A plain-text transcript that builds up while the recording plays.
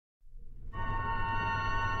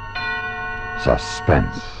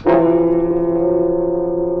Suspense.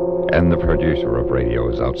 And the producer of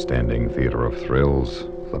radio's outstanding theater of thrills,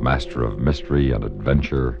 the master of mystery and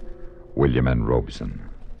adventure, William N. Robeson.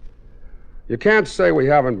 You can't say we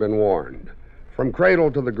haven't been warned. From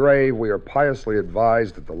cradle to the grave, we are piously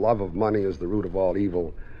advised that the love of money is the root of all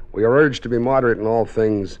evil. We are urged to be moderate in all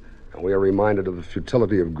things, and we are reminded of the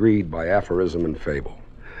futility of greed by aphorism and fable.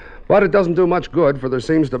 But it doesn't do much good, for there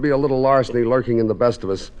seems to be a little larceny lurking in the best of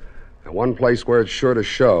us, and one place where it's sure to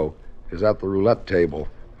show is at the roulette table,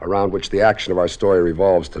 around which the action of our story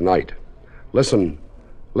revolves tonight. Listen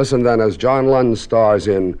then as John Lund stars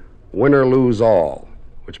in Win or Lose All,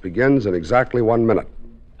 which begins in exactly 1 minute.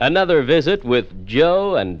 Another visit with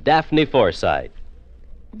Joe and Daphne Forsythe.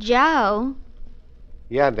 Joe?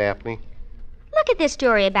 Yeah, Daphne. Look at this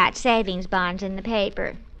story about savings bonds in the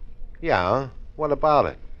paper. Yeah? What about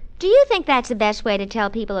it? Do you think that's the best way to tell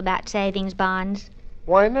people about savings bonds?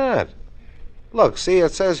 Why not? Look, see,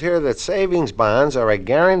 it says here that savings bonds are a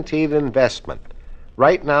guaranteed investment.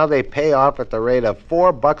 Right now, they pay off at the rate of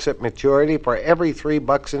 $4 at maturity for every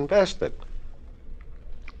 $3 invested.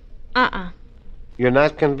 You're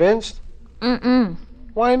not convinced? Mm-mm.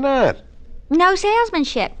 Why not? No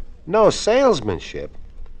salesmanship. No salesmanship?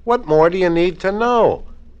 What more do you need to know?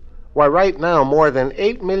 Why, right now, more than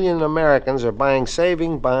 8 million Americans are buying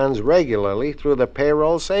saving bonds regularly through the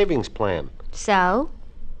payroll savings plan. So?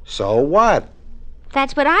 So what?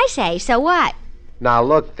 That's what I say. So what? Now,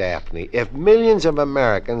 look, Daphne, if millions of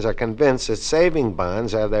Americans are convinced that saving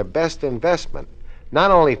bonds are their best investment,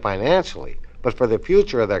 not only financially, but for the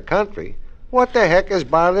future of their country, what the heck is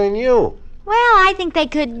bothering you? Well, I think they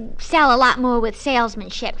could sell a lot more with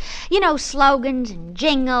salesmanship. You know, slogans and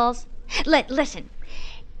jingles. Listen,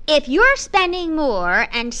 if you're spending more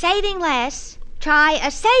and saving less, try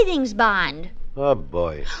a savings bond. Oh,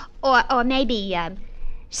 boy. Or maybe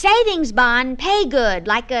savings bond pay good,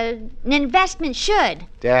 like an investment should.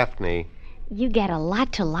 Daphne. You get a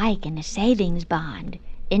lot to like in a savings bond.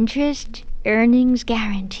 Interest, earnings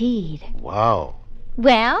guaranteed. Wow.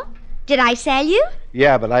 Well, did I sell you?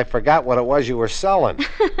 Yeah, but I forgot what it was you were selling.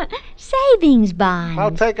 Savings bond.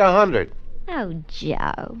 I'll take 100. Oh,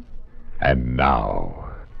 Joe. And now,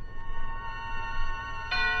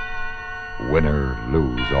 Winner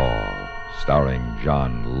Lose All, starring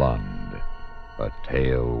John Lund. A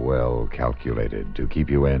tale well calculated to keep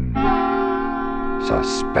you in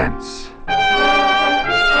suspense.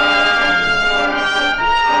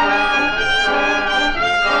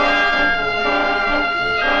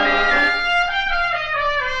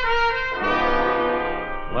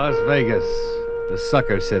 Las Vegas, the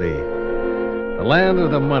sucker city, the land of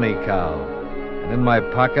the money cow. And in my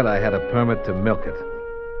pocket I had a permit to milk it,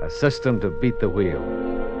 a system to beat the wheel.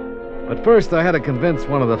 But first I had to convince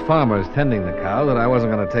one of the farmers tending the cow that I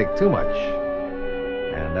wasn't going to take too much.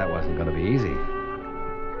 And that wasn't going to be easy.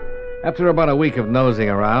 After about a week of nosing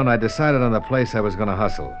around, I decided on the place I was going to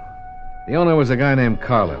hustle. The owner was a guy named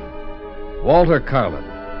Carlin, Walter Carlin.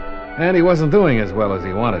 And he wasn't doing as well as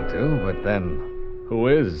he wanted to, but then, who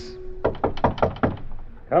is?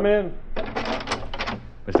 Come in.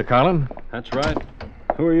 Mr. Carlin? That's right.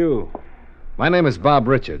 Who are you? My name is Bob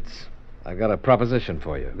Richards. I've got a proposition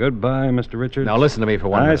for you. Goodbye, Mr. Richards. Now listen to me for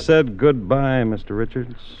 1 minute. I said goodbye, Mr.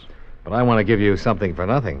 Richards. But I want to give you something for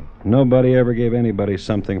nothing. Nobody ever gave anybody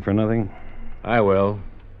something for nothing. I will.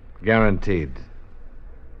 Guaranteed.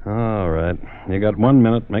 All right. You got 1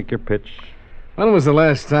 minute. Make your pitch. When was the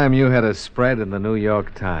last time you had a spread in the New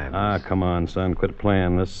York Times? Ah, come on, son. Quit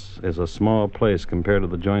playing. This is a small place compared to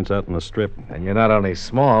the joints out in the Strip. And you're not only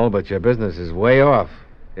small, but your business is way off.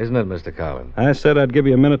 Isn't it, Mr. Carlin? I said I'd give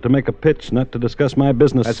you a minute to make a pitch, not to discuss my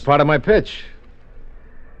business. That's part of my pitch.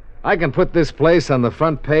 I can put this place on the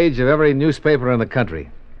front page of every newspaper in the country.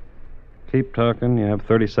 Keep talking. You have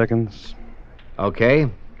 30 seconds. Okay.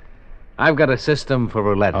 I've got a system for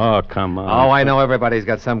roulette. Oh, come on. Oh, I know everybody's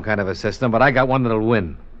got some kind of a system, but I got one that'll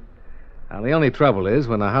win. Now, the only trouble is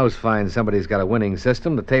when the house finds somebody's got a winning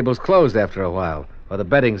system, the table's closed after a while, or the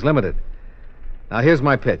betting's limited. Now, here's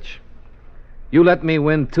my pitch. You let me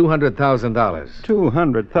win $200,000.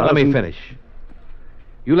 $200,000? Now, let me finish.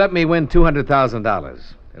 You let me win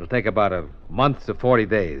 $200,000. It'll take about a month to 40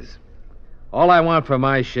 days. All I want for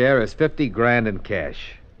my share is $50,000 in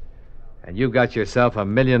cash. And you got yourself $1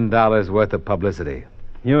 million worth of publicity.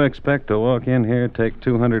 You expect to walk in here, take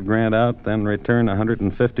 $200,000 out, then return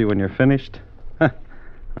 $150 when you're finished?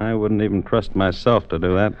 I wouldn't even trust myself to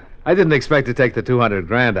do that. I didn't expect to take the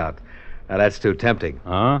 $200,000 out. Now, that's too tempting.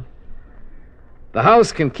 Huh? The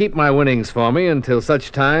house can keep my winnings for me until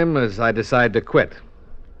such time as I decide to quit,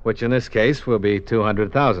 which in this case will be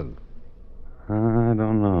 $200,000. I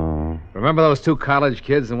don't know. Remember those two college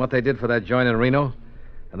kids and what they did for that joint in Reno?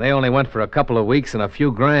 And they only went for a couple of weeks and a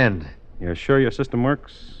few grand. You're sure your system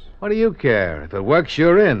works? What do you care? If it works,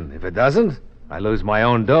 you're in. If it doesn't, I lose my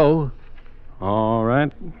own dough. All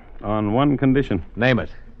right. On one condition. Name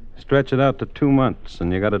it. Stretch it out to 2 months,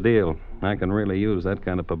 and you got a deal. I can really use that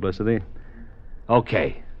kind of publicity.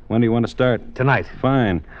 Okay. When do you want to start? Tonight.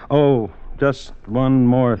 Fine. Oh, just one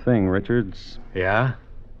more thing, Richards. Yeah?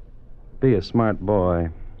 Be a smart boy.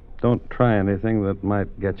 Don't try anything that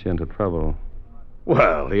might get you into trouble.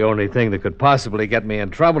 Well, the only thing that could possibly get me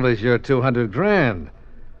in trouble is your 200 grand.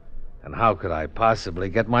 And how could I possibly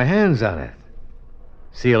get my hands on it?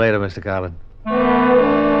 See you later, Mr. Carlin.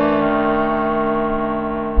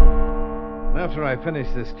 After I finish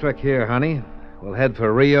this trick here, honey, we'll head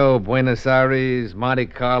for Rio, Buenos Aires, Monte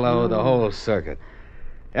Carlo, the whole circuit.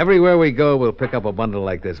 Everywhere we go, we'll pick up a bundle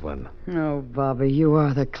like this one. Oh, Bobby, you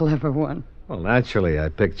are the clever one. Well, naturally, I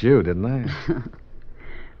picked you, didn't I?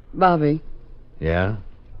 Bobby, Yeah?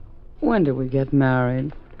 when do we get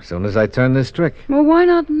married? As soon as I turn this trick. Well, why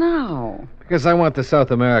not now? Because I want the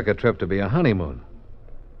South America trip to be a honeymoon.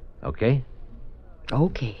 Okay?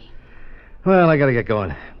 Okay. Well, I gotta get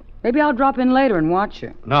going. Maybe I'll drop in later and watch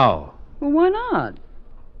you. No. Well, why not?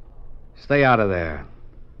 Stay out of there.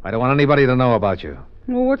 I don't want anybody to know about you.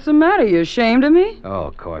 Well, what's the matter? You ashamed of me? Oh,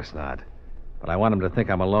 of course not. But I want him to think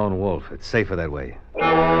I'm a lone wolf. It's safer that way.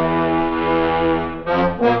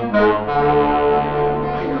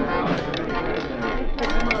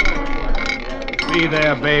 Be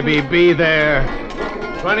there, baby. Be there.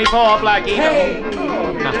 24, Blackie. Hey.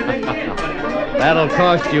 That'll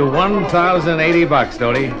cost you $1,080,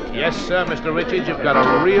 Doty. Yes, sir, Mr. Richards. You've got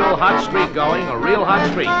a real hot streak going. A real hot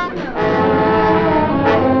streak.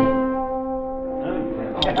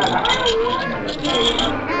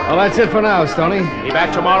 Well, that's it for now, Stoney. Be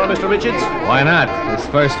back tomorrow, Mr. Richards? Why not? This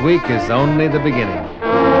first week is only the beginning.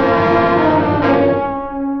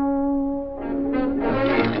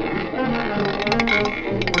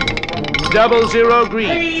 00 green.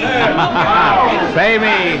 Pay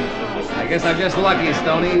me. I guess I'm just lucky,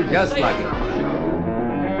 Stoney. Just lucky.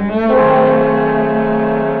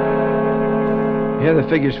 Here are the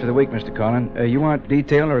figures for the week, Mr. Carlin. You want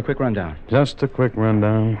detail or a quick rundown? Just a quick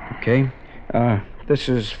rundown. Okay. This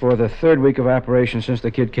is for the third week of operation since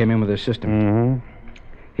the kid came in with his system. Mm-hmm.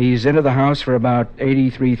 He's into the house for about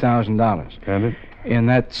 $83,000. Got it? In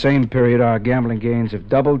that same period, our gambling gains have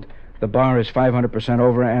doubled. The bar is 500%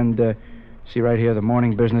 over, and see right here, the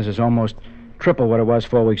morning business is almost triple what it was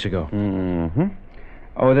 4 weeks ago. Mm-hmm.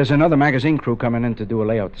 Oh, there's another magazine crew coming in to do a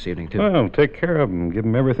layout this evening, too. Well, take care of them. Give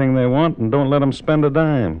them everything they want, and don't let them spend a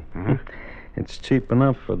dime. Mm-hmm. It's cheap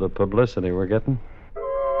enough for the publicity we're getting.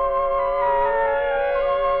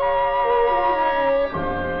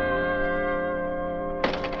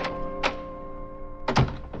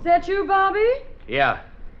 Is that you, Bobby? Yeah.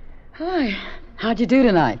 Hi. How'd you do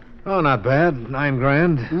tonight? Oh, not bad. $9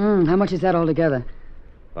 grand. How much is that altogether?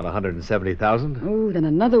 About $170,000. Oh, then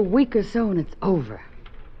another week or so and it's over.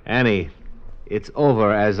 Annie, it's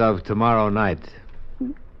over as of tomorrow night.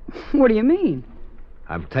 What do you mean?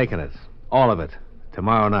 I'm taking it. All of it.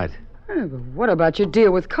 Tomorrow night. Oh, but what about your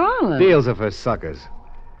deal with Carlin? Deals are for suckers.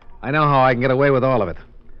 I know how I can get away with all of it.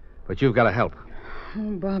 But you've got to help.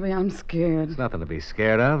 Oh, Bobby, I'm scared. There's nothing to be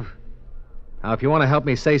scared of. Now, if you want to help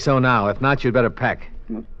me, say so now. If not, you'd better pack.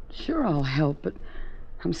 Well, sure, I'll help, but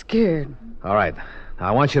I'm scared. All right. Now,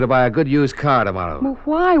 I want you to buy a good used car tomorrow. Well,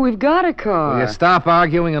 why? We've got a car. Will you stop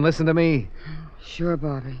arguing and listen to me? Sure,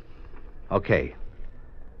 Bobby. Okay.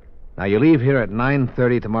 Now, you leave here at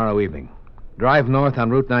 9:30 tomorrow evening. Drive north on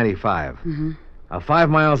Route 95. Mm-hmm. Now, 5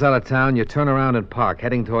 miles out of town, you turn around and park,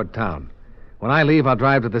 heading toward town. When I leave, I'll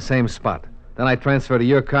drive to the same spot. Then I transfer to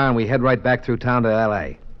your car, and we head right back through town to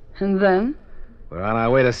L.A. And then? We're on our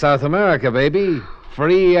way to South America, baby.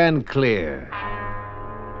 Free and clear.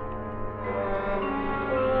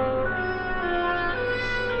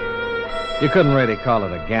 You couldn't really call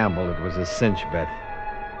it a gamble. It was a cinch bet.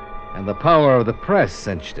 And the power of the press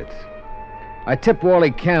cinched it. I tipped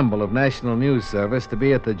Wally Campbell of National News Service to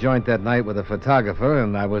be at the joint that night with a photographer,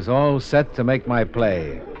 and I was all set to make my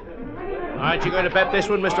play. Aren't you going to bet this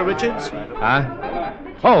one, Mr. Richards? Huh?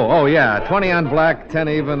 Oh, yeah. 20 on black, 10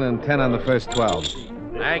 even, and 10 on the first 12.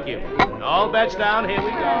 Thank you. All bets down. Here we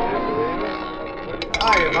go.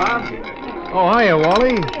 Hiya, Bob. Oh, hiya,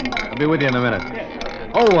 Wally. I'll be with you in a minute.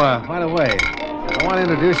 Oh, by the way, I want to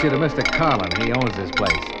introduce you to Mr. Carlin. He owns this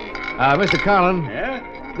place. Mr. Carlin. Yeah?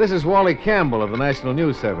 This is Wally Campbell of the National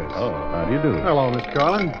News Service. Oh, how do you do? Hello, Mr.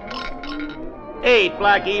 Carlin. 8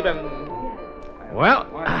 black even. Well,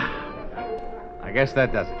 I guess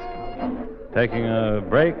that does it. Taking a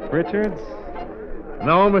break, Richards?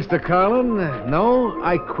 No, Mr. Carlin. No,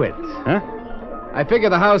 I quit. Huh? I figure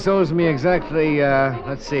the house owes me exactly,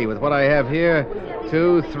 let's see, with what I have here,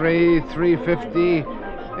 2, 3, 350,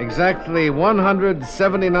 exactly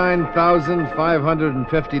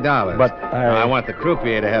 $179,550. But I want the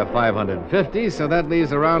croupier to have $550, so that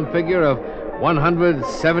leaves a round figure of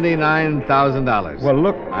 $179,000. Well,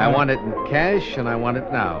 look. I want it in cash, and I want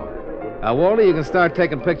it now. Wally, you can start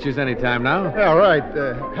taking pictures anytime now. Yeah, right.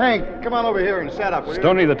 Hank, come on over here and set up, will you?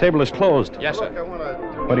 Stoney, the table is closed. Yes, sir. Look, I want to...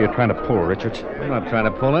 What are you trying to pull, Richards? I'm not trying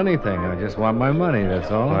to pull anything. I just want my money,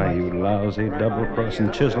 that's all. Why, you lousy double-crossing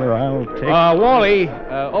chiseler, I'll take... Wally,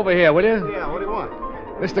 over here, will you? Yeah, what do you want?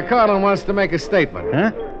 Mr. Carlin wants to make a statement.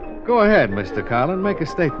 Huh? Go ahead, Mr. Carlin, make a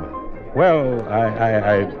statement. Well,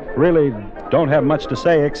 I really don't have much to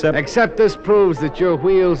say except... Except this proves that your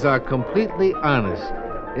wheels are completely honest.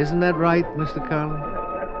 Isn't that right, Mr. Carlin?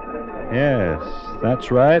 Yes,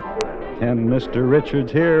 that's right. And Mr.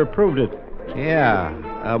 Richards here proved it. Yeah.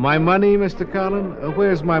 My money, Mr. Carlin?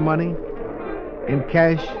 Where's my money? In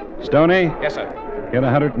cash? Stoney? Yes, sir. Get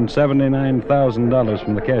 $179,000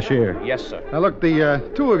 from the cashier. Yes, sir. Now, look, the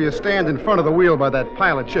two of you stand in front of the wheel by that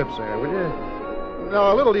pile of chips there, will you?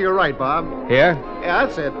 No, a little to your right, Bob. Here? Yeah,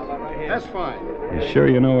 that's it. That's fine. You sure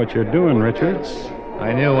you know what you're doing, Richards?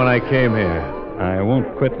 I knew when I came here. I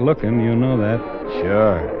won't quit looking, you know that.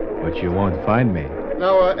 Sure, but you won't find me.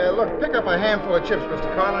 Now, look, pick up a handful of chips,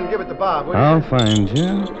 Mr. Carlin, and give it to Bob, will you? I'll find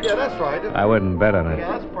you. Yeah, that's right. I wouldn't bet on it.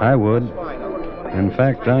 Yeah, that's fine. I would. That's fine. In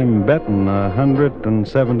fact, I'm betting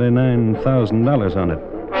 $179,000 on it.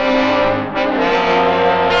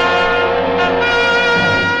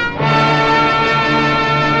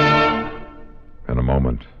 In a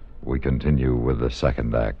moment, we continue with the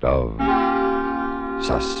second act of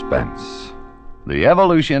Suspense. The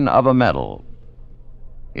Evolution of a Medal.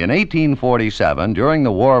 In 1847, during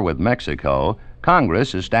the war with Mexico,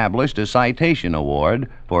 Congress established a citation award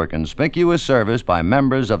for conspicuous service by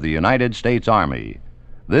members of the United States Army.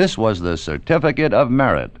 This was the Certificate of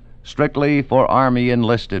Merit, strictly for Army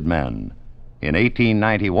enlisted men. In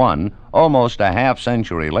 1891, almost a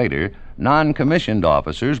half-century later, non-commissioned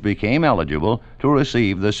officers became eligible to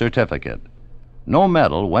receive the certificate. No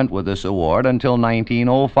medal went with this award until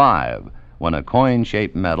 1905, when a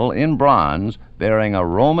coin-shaped medal in bronze bearing a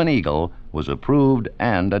Roman eagle was approved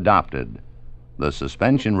and adopted. The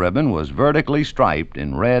suspension ribbon was vertically striped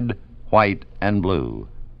in red, white, and blue.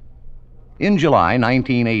 In July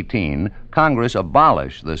 1918, Congress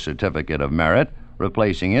abolished the Certificate of Merit,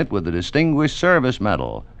 replacing it with the Distinguished Service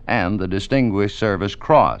Medal and the Distinguished Service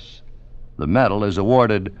Cross. The medal is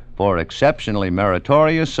awarded for exceptionally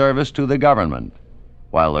meritorious service to the government,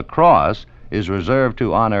 while the cross is reserved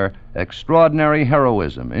to honor extraordinary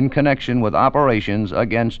heroism in connection with operations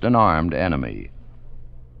against an armed enemy.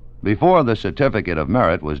 Before the Certificate of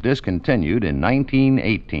Merit was discontinued in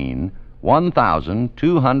 1918,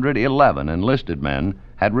 1,211 enlisted men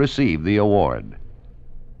had received the award.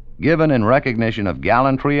 Given in recognition of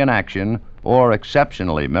gallantry in action or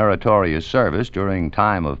exceptionally meritorious service during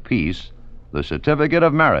time of peace, the Certificate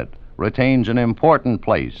of Merit retains an important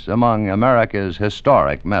place among America's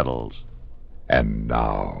historic medals. And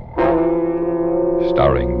now,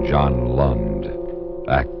 starring John Lund,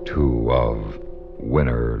 Act 2 of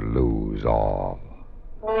Winner Lose All.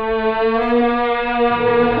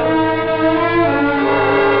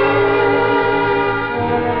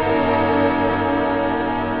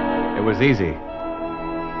 It was easy.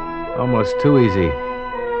 Almost too easy.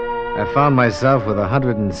 I found myself with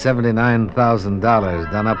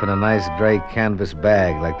 $179,000 done up in a nice gray canvas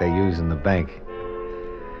bag like they use in the bank.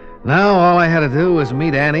 Now all I had to do was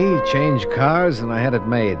meet Annie, change cars, and I had it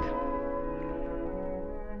made.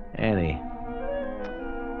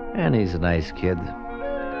 Annie's a nice kid.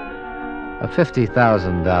 A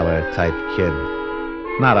 $50,000 type kid.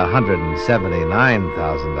 Not a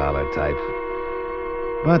 $179,000 type.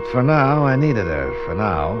 But for now, I needed her. For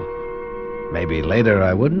now. Maybe later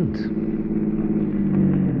I wouldn't.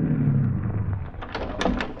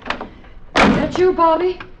 Is that you,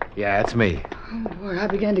 Bobby? Yeah, it's me. Oh, boy, I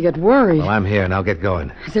began to get worried. Well, I'm here. Now get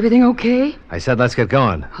going. Is everything okay? I said let's get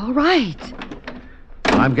going. All right.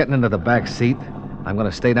 I'm getting into the back seat. I'm going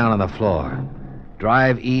to stay down on the floor.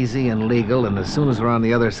 Drive easy and legal, and as soon as we're on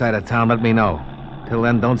the other side of town, let me know. Till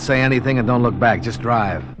then, don't say anything and don't look back. Just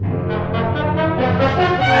drive.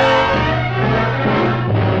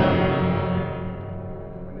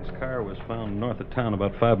 This car was found north of town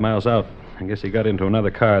about 5 miles out. I guess he got into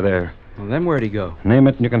another car there. Well, then where'd he go? Name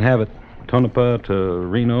it and you can have it. Tonopah to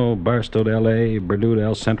Reno, Barstow to L.A., Purdue to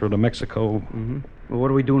El Centro to Mexico. Mm-hmm. Well, what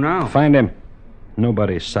do we do now? Find him.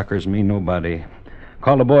 Nobody suckers me, nobody.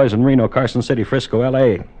 Call the boys in Reno, Carson City, Frisco,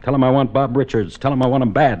 L.A. Tell them I want Bob Richards. Tell them I want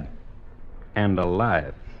him bad. And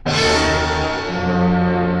alive.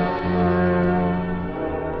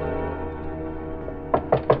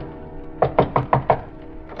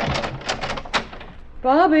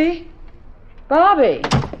 Bobby? Bobby?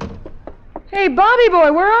 Hey, Bobby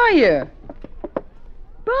boy, where are you?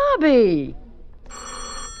 Bobby!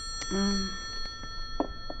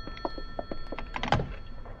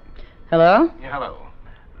 Hello? Yeah, hello.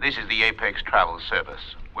 This is the Apex Travel Service.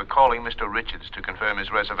 We're calling Mr. Richards to confirm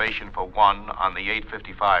his reservation for one on the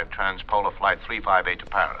 8:55 Transpolar Flight 358 to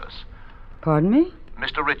Paris. Pardon me?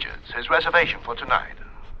 Mr. Richards, his reservation for tonight.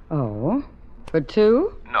 Oh, for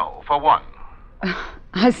two? No, for one.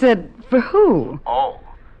 I said, for who? Oh,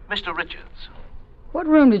 Mr. Richards. What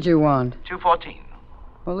room did you want? 214.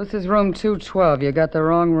 Well, this is room 212. You got the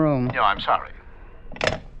wrong room. No, I'm sorry.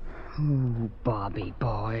 Oh, Bobby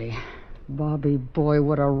boy. Bobby boy,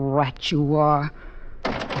 what a rat you are.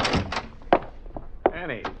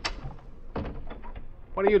 Annie.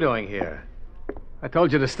 What are you doing here? I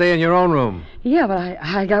told you to stay in your own room. Yeah, but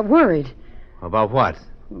I got worried. About what?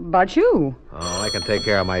 About you. Oh, I can take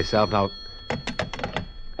care of myself now.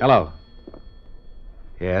 Hello.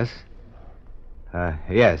 Yes?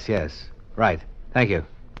 Yes. Right. Thank you.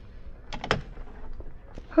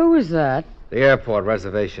 Who is that? The airport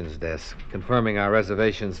reservations desk, confirming our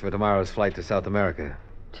reservations for tomorrow's flight to South America.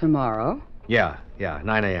 Tomorrow? Yeah,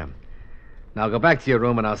 9 a.m. Now go back to your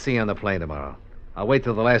room and I'll see you on the plane tomorrow. I'll wait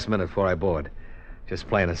till the last minute before I board. Just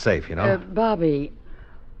playing it safe, you know? Bobby,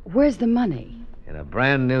 where's the money? In a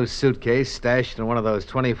brand new suitcase stashed in one of those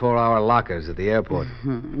 24-hour lockers at the airport.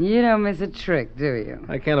 You don't miss a trick, do you?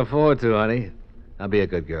 I can't afford to, honey. Now be a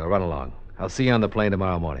good girl. Run along. I'll see you on the plane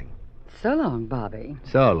tomorrow morning. So long, Bobby.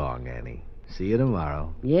 So long, Annie. See you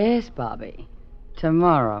tomorrow. Yes, Bobby.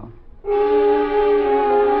 Tomorrow.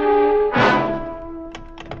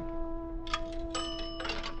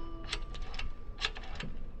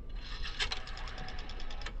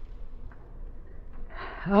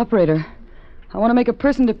 Operator, I want to make a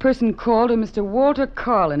person-to-person call to Mr. Walter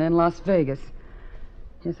Carlin in Las Vegas.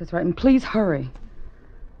 Yes, that's right, and please hurry.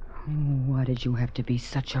 Oh, why did you have to be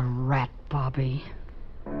such a rat, Bobby?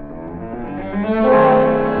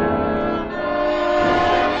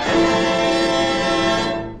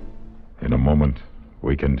 In a moment,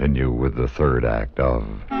 we continue with the third act of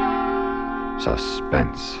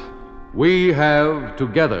Suspense. We have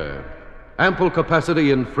together ample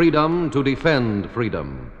capacity and freedom to defend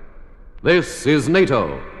freedom. This is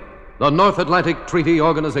NATO, the North Atlantic Treaty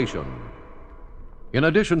Organization. In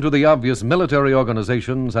addition to the obvious military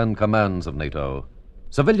organizations and commands of NATO,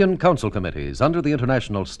 civilian council committees under the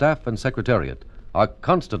International Staff and Secretariat are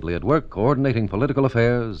constantly at work coordinating political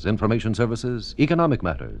affairs, information services, economic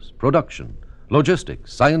matters, production,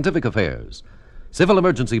 logistics, scientific affairs, civil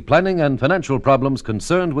emergency planning, and financial problems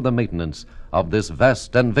concerned with the maintenance of this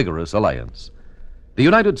vast and vigorous alliance. The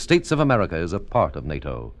United States of America is a part of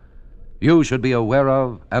NATO. You should be aware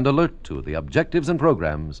of and alert to the objectives and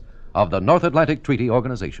programs of the North Atlantic Treaty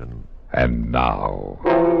Organization. And now,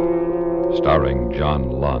 starring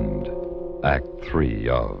John Lund, Act 3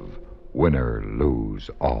 of Winner Lose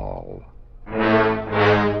All.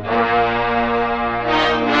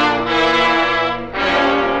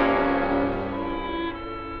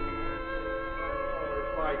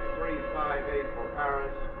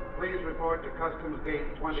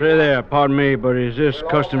 Say there, pardon me, but is this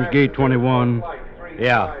Customs Gate 21?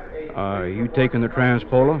 Yeah. Are you taking the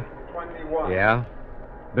Transpolar? Yeah?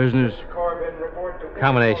 Business?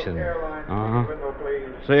 Combination. Uh-huh.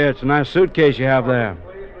 Say, it's a nice suitcase you have there.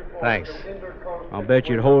 Thanks. I'll bet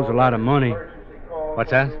you it holds a lot of money. What's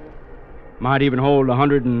that? Might even hold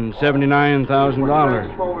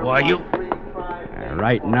 $179,000. Why, you...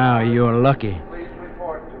 Right now, you're lucky.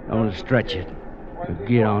 Don't stretch it.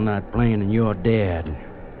 Get on that plane and you're dead.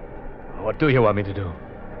 What do you want me to do?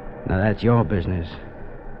 Now, that's your business.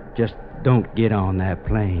 Just don't get on that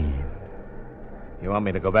plane. You want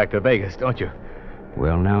me to go back to Vegas, don't you?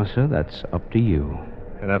 Well, now, sir, that's up to you.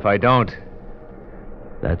 And if I don't?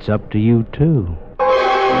 That's up to you, too.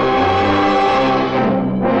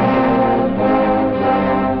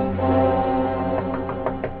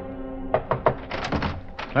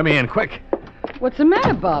 Let me in, quick. What's the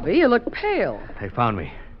matter, Bobby? You look pale. They found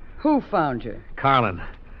me. Who found you? Carlin.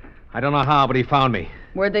 I don't know how, but he found me.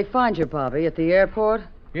 Where'd they find you, Bobby? At the airport?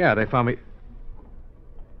 Yeah, they found me.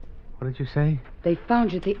 What did you say? They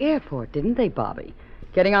found you at the airport, didn't they, Bobby?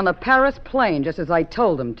 Getting on the Paris plane just as I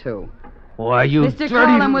told them to. Why, you Mr.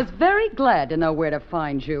 Carlin was very glad to know where to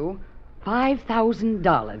find you.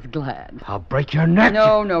 $5,000 glad. I'll break your neck.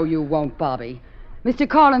 No, you won't, Bobby. Mr.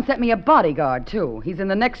 Carlin sent me a bodyguard, too. He's in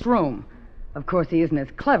the next room. Of course, he isn't as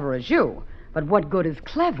clever as you, but what good is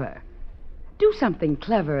clever? Do something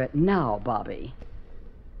clever now, Bobby.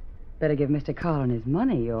 Better give Mr. Carlin his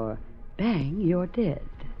money, or bang, you're dead.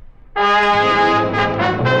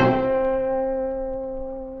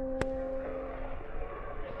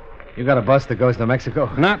 You got a bus that goes to Mexico?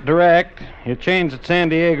 Not direct. You change at San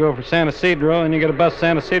Diego for San Isidro, and you get a bus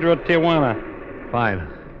San Isidro to Tijuana. Fine.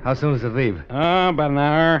 How soon does it leave? About an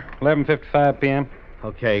hour. 11:55 p.m.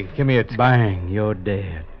 Okay, give me it. Bang, you're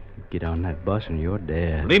dead. Get on that bus and you're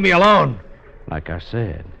dead. Leave me alone. Like I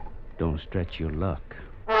said, don't stretch your luck.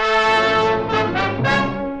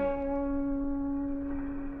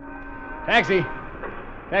 Taxi.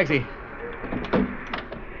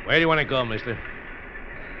 Where do you want to go, mister?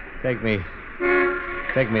 Take me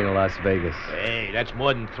to Las Vegas. Hey, that's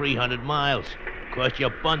more than 300 miles. Cost you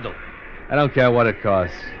a bundle. I don't care what it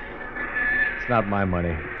costs. It's not my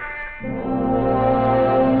money.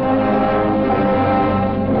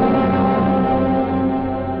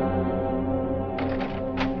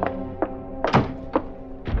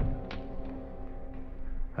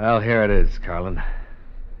 Well, here it is, Carlin.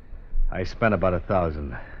 I spent about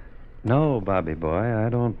 $1,000. No, Bobby boy, I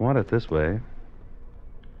don't want it this way.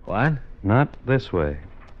 What? Not this way.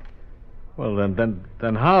 Well, then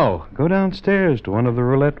how? Go downstairs to one of the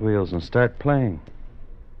roulette wheels and start playing.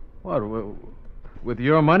 What, with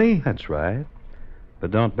your money? That's right. But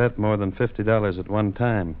don't bet more than $50 at one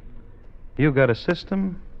time. You got a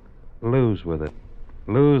system, lose with it.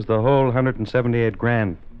 Lose the whole 178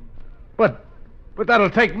 grand. But that'll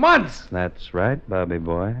take months. That's right, Bobby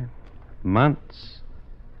boy. Months.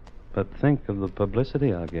 But think of the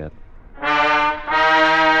publicity I'll get.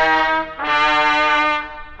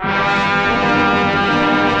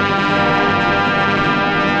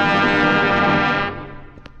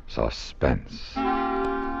 Suspense,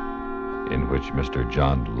 in which Mr.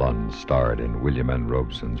 John Lund starred in William N.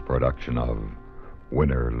 Robeson's production of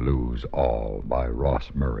Win or Lose All by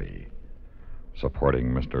Ross Murray.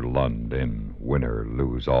 Supporting Mr. Lund in Win or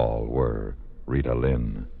Lose All were Rita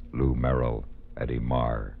Lynn, Lou Merrill, Eddie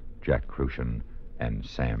Marr, Jack Crucian, and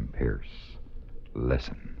Sam Pierce.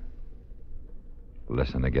 Listen.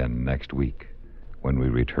 Listen again next week when we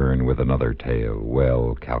return with another tale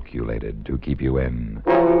well calculated to keep you in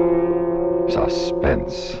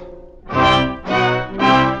suspense.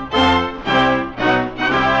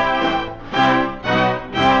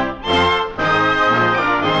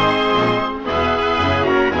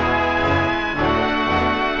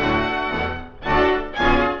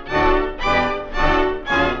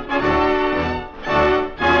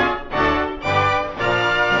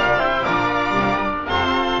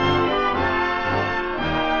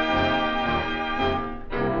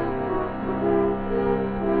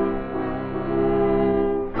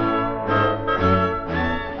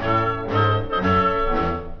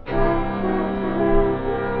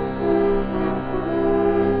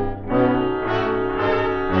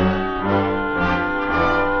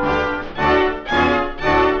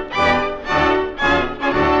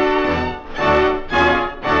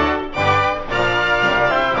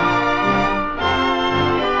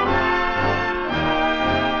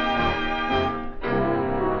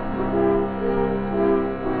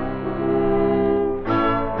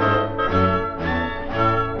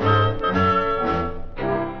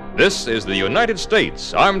 This is the United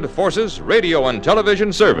States Armed Forces Radio and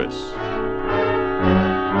Television Service.